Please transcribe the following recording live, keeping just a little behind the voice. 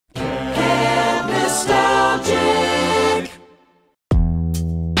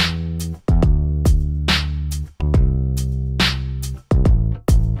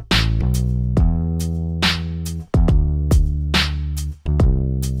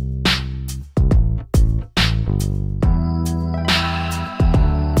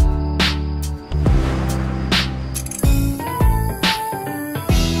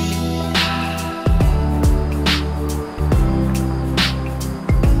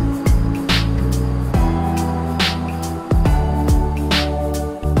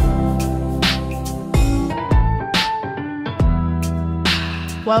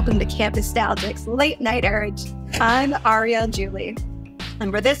welcome to Camp Nostalgic's Late Night Urge. I'm Ariel Julie,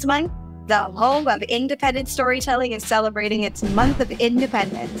 and for this month, the home of independent storytelling is celebrating its month of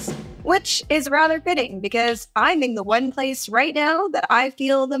independence, which is rather fitting because I'm in the one place right now that I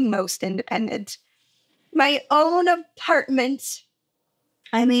feel the most independent. My own apartment.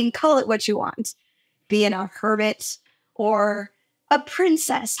 I mean, call it what you want. Being a hermit or a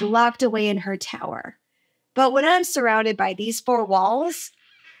princess locked away in her tower. But when I'm surrounded by these four walls,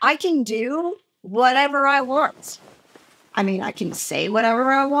 I can do whatever I want. I mean, I can say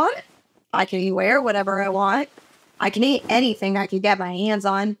whatever I want. I can wear whatever I want. I can eat anything I can get my hands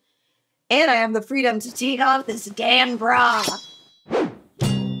on. And I have the freedom to take off this damn bra.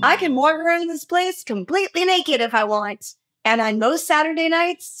 I can walk around this place completely naked if I want. And on most Saturday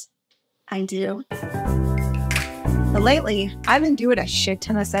nights, I do. But lately, I've been doing a shit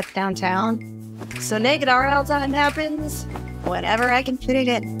ton of sets downtown. So naked RL time happens whenever I can fit it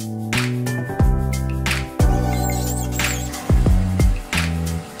in.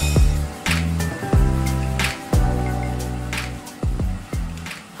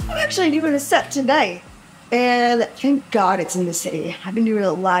 I'm actually doing a set tonight. And thank God it's in the city. I've been doing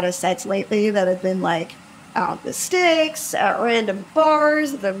a lot of sets lately that have been like out the sticks, at random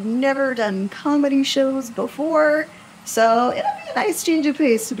bars that I've never done comedy shows before. So it'll be a nice change of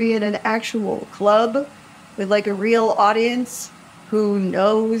pace to be in an actual club with like a real audience who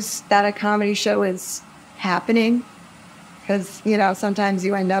knows that a comedy show is happening. Because, you know, sometimes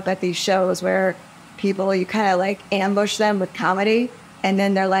you end up at these shows where people, you kind of like ambush them with comedy. And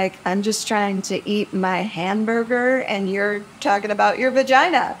then they're like, I'm just trying to eat my hamburger and you're talking about your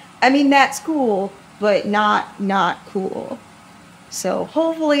vagina. I mean, that's cool, but not cool. So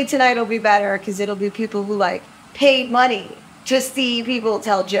hopefully tonight will be better because it'll be people who like paid money to see people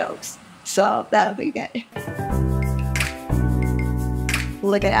tell jokes. So that'll be good.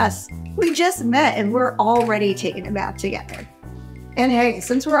 Look at us. We just met and we're already taking a bath together. And hey,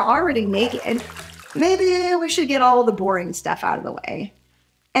 since we're already naked, maybe we should get all the boring stuff out of the way.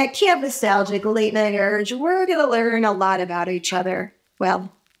 At Camp Nostalgic Late Night Urge, we're going to learn a lot about each other.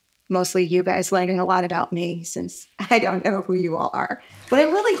 Well, mostly you guys learning a lot about me since I don't know who you all are. But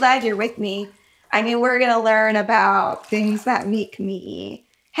I'm really glad you're with me. I mean, we're going to learn about things that make me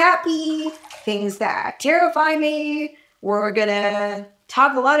happy, things that terrify me. We're going to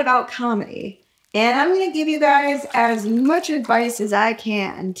talk a lot about comedy. And I'm going to give you guys as much advice as I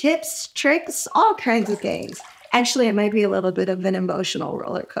can. Tips, tricks, all kinds of things. Actually, it might be a little bit of an emotional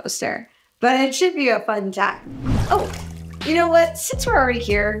roller coaster, but it should be a fun time. Oh, you know what? Since we're already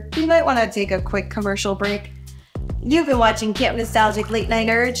here, we might want to take a quick commercial break. You've been watching Camp Nostalgic Late Night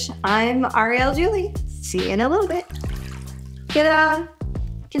Urge. I'm Ariel Julie. See you in a little bit. Can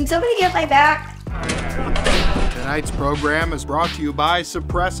somebody get my back? Tonight's program is brought to you by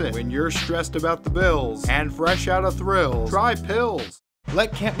Suppress It. When you're stressed about the bills and fresh out of thrills, try pills.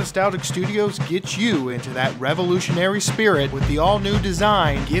 Let Camp Nostalgic Studios get you into that revolutionary spirit with the all-new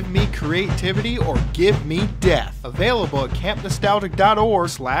design, Give Me Creativity or Give Me Death. Available at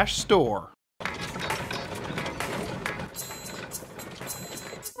campnostalgic.org/store.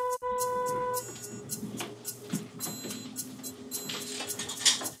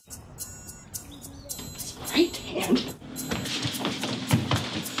 Right hand.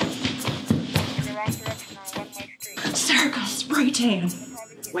 Circle spray tan.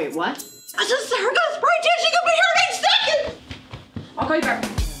 Wait, what? I said circle spray tan. She could be here next second. I'll call you back.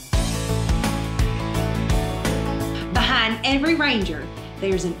 Behind every ranger,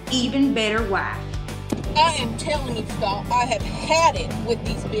 there's an even better wife. I am telling you, Scott, I have had it with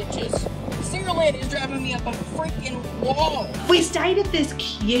these bitches. Sarah Lynn is driving me up a freaking wall. We stayed at this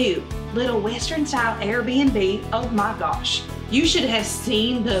cute little Western-style Airbnb. Oh my gosh. You should have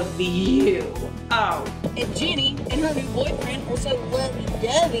seen the view. Oh. And Jenny and her new boyfriend are so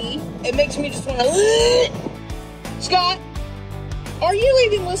lovey-dovey, it makes me just want to... Scott, are you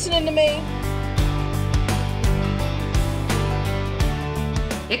even listening to me?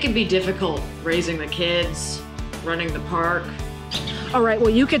 It can be difficult raising the kids, running the park, All right, well,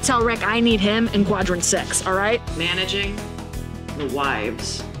 you could tell Rick I need him in quadrant 6, all right? managing the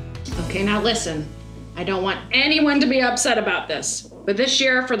wives. Okay, now listen. I don't want anyone to be upset about this, but this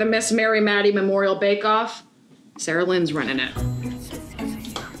year for the Miss Mary Maddie Memorial Bake Off, Sarah Lynn's running it.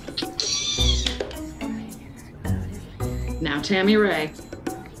 Now, Tammy Ray.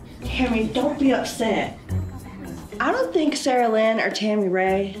 Tammy, don't be upset. I don't think Sarah Lynn or Tammy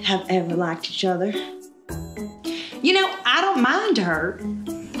Ray have ever liked each other. You know, I don't mind her.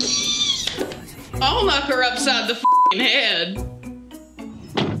 I'll knock her upside the f***ing head.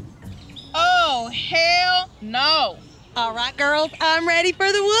 Oh, hell no. All right, girls, I'm ready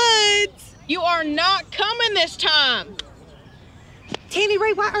for the woods. You are not coming this time. Tammy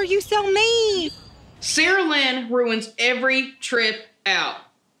Ray, why are you so mean? Sarah Lynn ruins every trip out.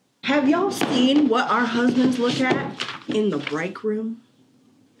 Have y'all seen what our husbands look at in the break room?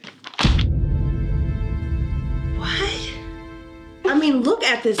 What? I mean, look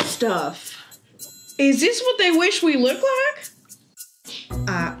at this stuff. Is this what they wish we look like?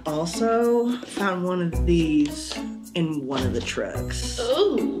 I also found one of these in one of the trucks.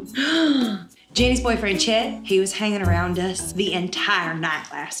 Ooh. Jenny's boyfriend, Chet, he was hanging around us the entire night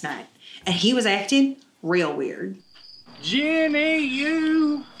last night. And he was acting real weird. Jenny,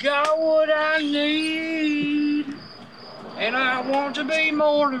 you got what I need. And I want to be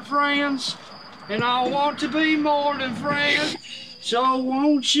more than friends. And I want to be more than friends. So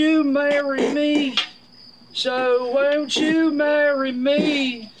won't you marry me? So won't you marry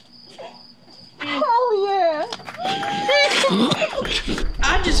me? Oh, yeah.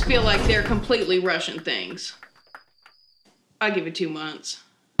 I just feel like they're completely rushing things. I give it 2 months.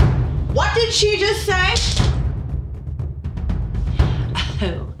 What did she just say?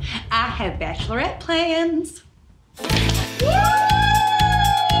 Oh, I have bachelorette plans.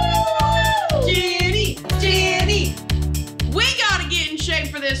 Jenny, Jenny, we gotta get in shape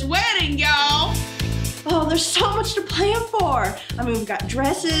for this wedding, y'all. Oh, there's so much to plan for. I mean, we've got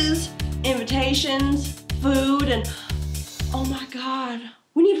dresses, invitations, food, and oh my God,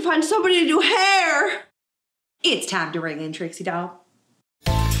 we need to find somebody to do hair. It's time to ring in Trixie Doll.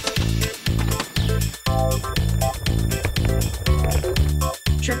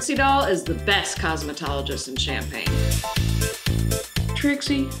 Trixie Doll is the best cosmetologist in Champaign.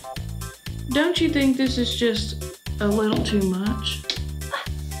 Trixie, don't you think this is just a little too much?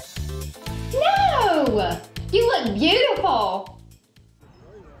 No! You look beautiful.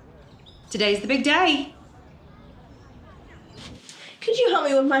 Today's the big day. Could you help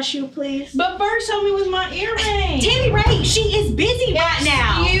me with my shoe, please? But first, help me with my earring. Tammy Ray, she is busy right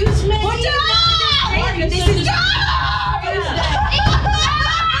now. Excuse me. What's up? This is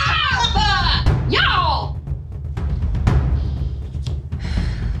Y'all!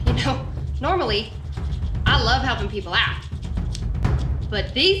 You know, normally, I love helping people out.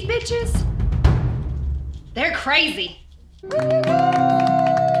 But these bitches, they're crazy.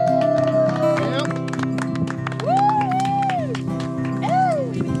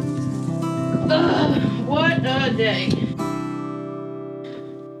 What a day.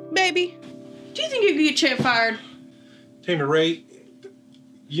 Baby, do you think you could get Chet fired? Tammy Ray,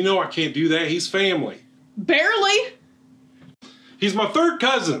 you know I can't do that. He's family. Barely. He's my third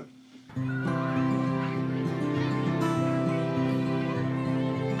cousin.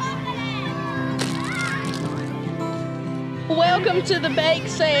 Welcome to the bake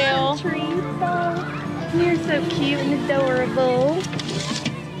sale. You're so cute and adorable.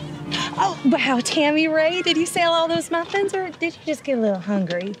 Oh, wow, Tammy Ray, did you sell all those muffins or did you just get a little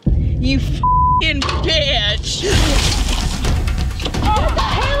hungry? You f***ing bitch. What the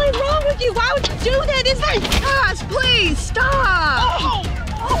hell is wrong with you? Why would you do that? It's like, gosh, please, stop.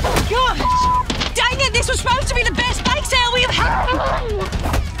 Oh my gosh. Dang it, this was supposed to be the best bake sale we've had.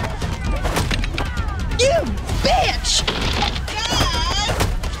 You bitch.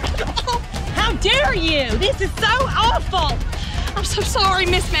 How dare you? This is so awful. I'm so sorry,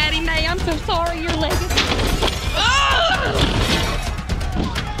 Miss Maddie Mae. I'm so sorry, your legacy.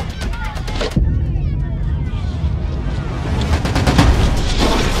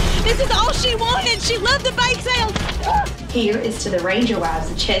 This is all she wanted. She loved the bake sale. Here is to the Ranger Wives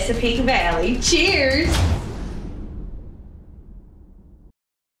of Chesapeake Valley. Cheers!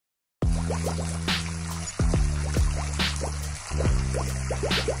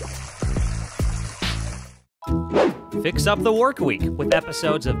 Fix up the work week with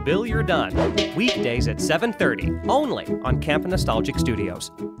episodes of Bill You're Done, weekdays at 7:30, only on Camp Nostalgic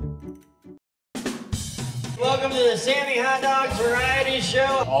Studios. Welcome to the Sammy Hot Dogs Variety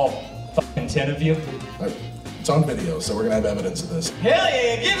Show. All fucking 10 of you. It's on video, so we're gonna have evidence of this. Hell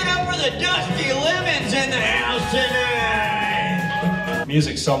yeah, give it up for the Dusty Lemons in the house tonight.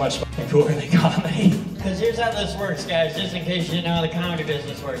 Music's so much fucking cooler than comedy. Because here's how this works, guys, just in case you didn't know how the comedy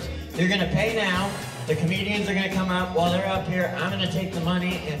business works. You're gonna pay now. The comedians are gonna come up. While they're up here, I'm gonna take the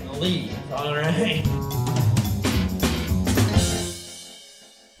money and leave, all right?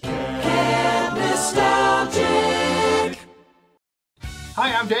 Nostalgic.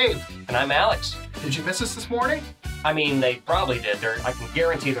 Hi, I'm Dave. And I'm Alex. Did you miss us this morning? I mean, they probably did. I can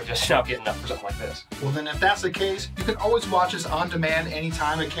guarantee they're just not getting up for something like this. Well, then if that's the case, you can always watch us on demand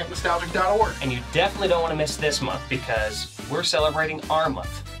anytime at campnostalgic.org. And you definitely don't want to miss this month because we're celebrating our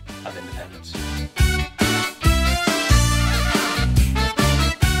month of independence.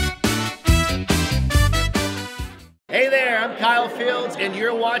 Kyle Fields, and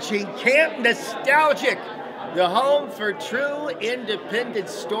you're watching Camp Nostalgic, the home for true independent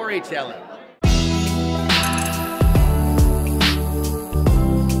storytelling.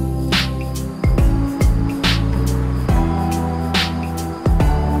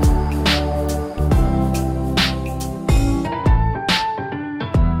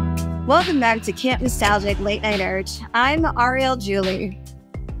 Welcome back to Camp Nostalgic Late Night Urge. I'm Ariel Julie.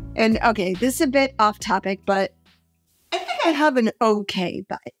 And okay, this is a bit off topic, but I think I have an okay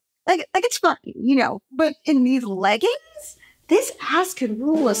butt. Like it's fine, you know, but in these leggings, this ass could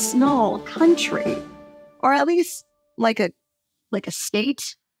rule a small country. Or at least like a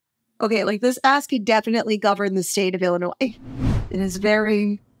state. Okay, like this ass could definitely govern the state of Illinois. It is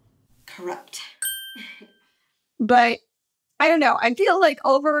very corrupt. But I don't know. I feel like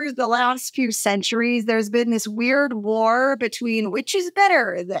over the last few centuries, there's been this weird war between which is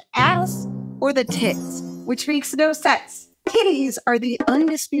better, the ass or the tits, which makes no sense. Titties are the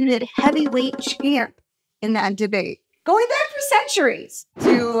undisputed heavyweight champ in that debate, going back for centuries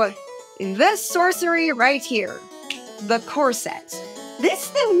to this sorcery right here, the corset. This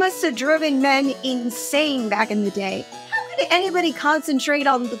thing must have driven men insane back in the day. How could anybody concentrate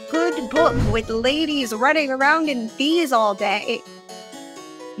on the good book with ladies running around in these all day?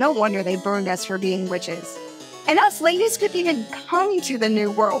 No wonder they burned us for being witches. And us ladies couldn't even come to the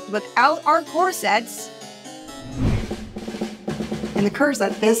new world without our corsets. And the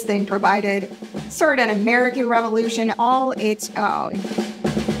corset this thing provided started an American Revolution all its own.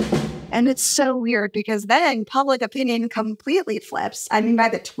 And it's so weird because then public opinion completely flips. I mean, by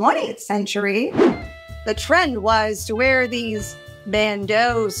the 20th century, the trend was to wear these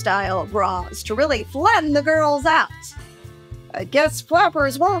bandeau-style bras to really flatten the girls out. I guess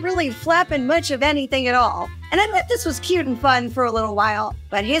flappers weren't really flapping much of anything at all. And I bet this was cute and fun for a little while,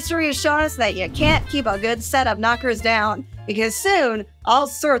 but history has shown us that you can't keep a good set of knockers down, because soon all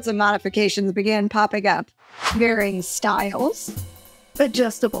sorts of modifications began popping up. Varying styles,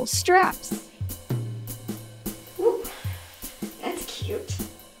 adjustable straps. Ooh, that's cute.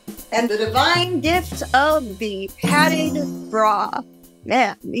 And the divine gift of the padded bra.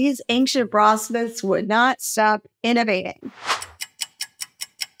 Man, these ancient brasmiths would not stop innovating.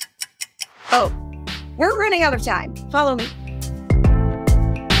 Oh, we're running out of time. Follow me.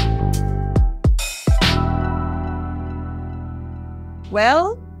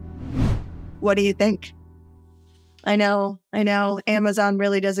 Well, what do you think? I know, Amazon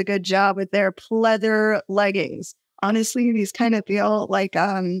really does a good job with their pleather leggings. Honestly, these kind of feel like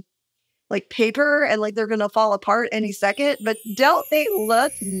paper and like they're gonna fall apart any second, but don't they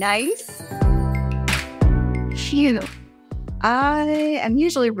look nice? Phew. I am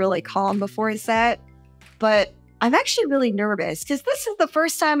usually really calm before a set, but I'm actually really nervous because this is the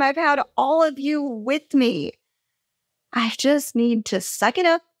first time I've had all of you with me. I just need to suck it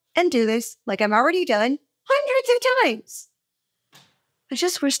up and do this like I'm already done hundreds of times. I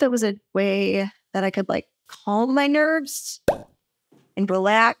just wish there was a way that I could like calm my nerves and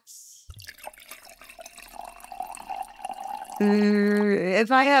relax.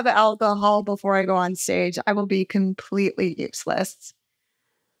 If I have alcohol before I go on stage, I will be completely useless.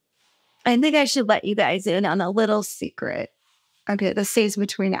 I think I should let you guys in on a little secret. Okay, this stays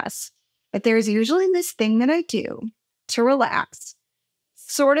between us. But there's usually this thing that I do to relax.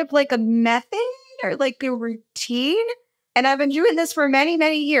 Sort of like a method or like a routine. And I've been doing this for many,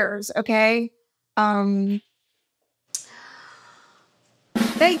 many years, okay?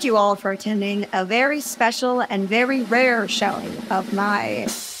 Thank you all for attending a very special and very rare showing of my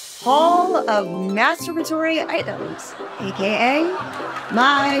Hall of Masturbatory Items, aka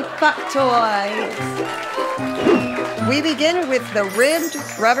my fuck toys. We begin with the ribbed,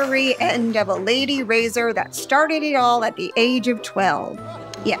 rubbery end of a lady razor that started it all at the age of 12.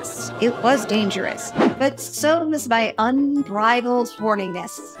 Yes, it was dangerous, but so was my unbridled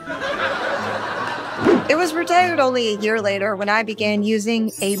horniness. It was retired only a year later when I began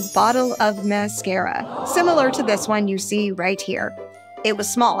using a bottle of mascara, similar to this one you see right here. It was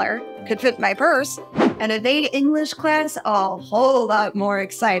smaller, could fit my purse, and it made English class a whole lot more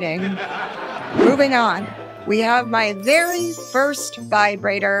exciting. Moving on, we have my very first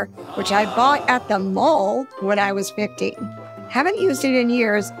vibrator, which I bought at the mall when I was 15. Haven't used it in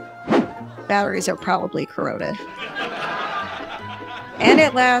years. Batteries are probably corroded. And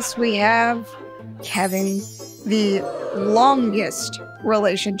at last, we have Kevin, the longest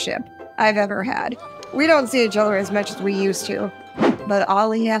relationship I've ever had. We don't see each other as much as we used to, but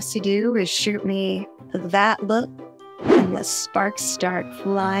all he has to do is shoot me that look and the sparks start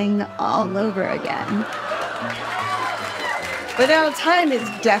flying all over again. But now time is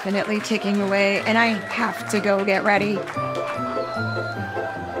definitely ticking away and I have to go get ready.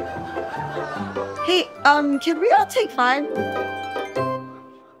 Hey, can we all take 5?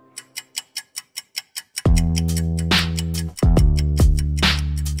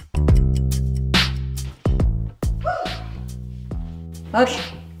 Okay,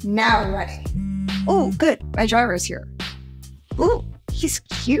 now I'm ready. Oh, good. My driver's here. Ooh, he's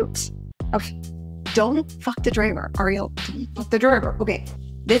cute. Okay, don't fuck the driver, Ariel. Don't fuck the driver. Okay,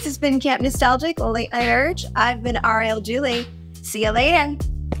 this has been Camp Nostalgic, a late night urge. I've been Ariel Julie. See you later.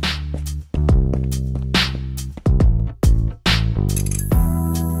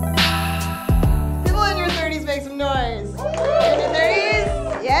 People in your 30s make some noise. In your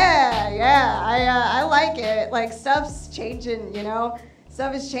 30s? Yeah. I like it. Like, stuff's changing, you know?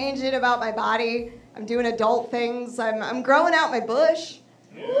 Stuff is changing about my body. I'm doing adult things. I'm growing out my bush.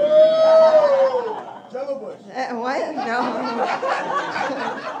 Jello bush. What? No.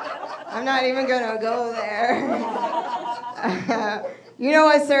 I'm not even gonna go there. You know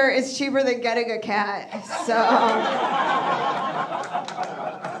what, sir? It's cheaper than getting a cat. So.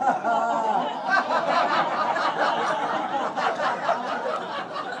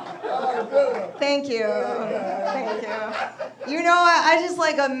 Thank you. Thank you. You know what? I just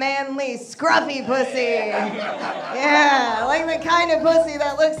like a manly, scruffy pussy. Yeah, like the kind of pussy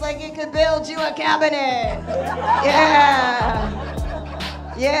that looks like it could build you a cabinet.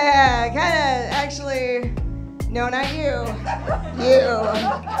 Yeah, kind of, actually, no, not you. You.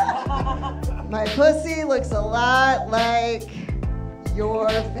 My pussy looks a lot like your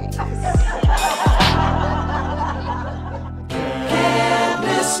face.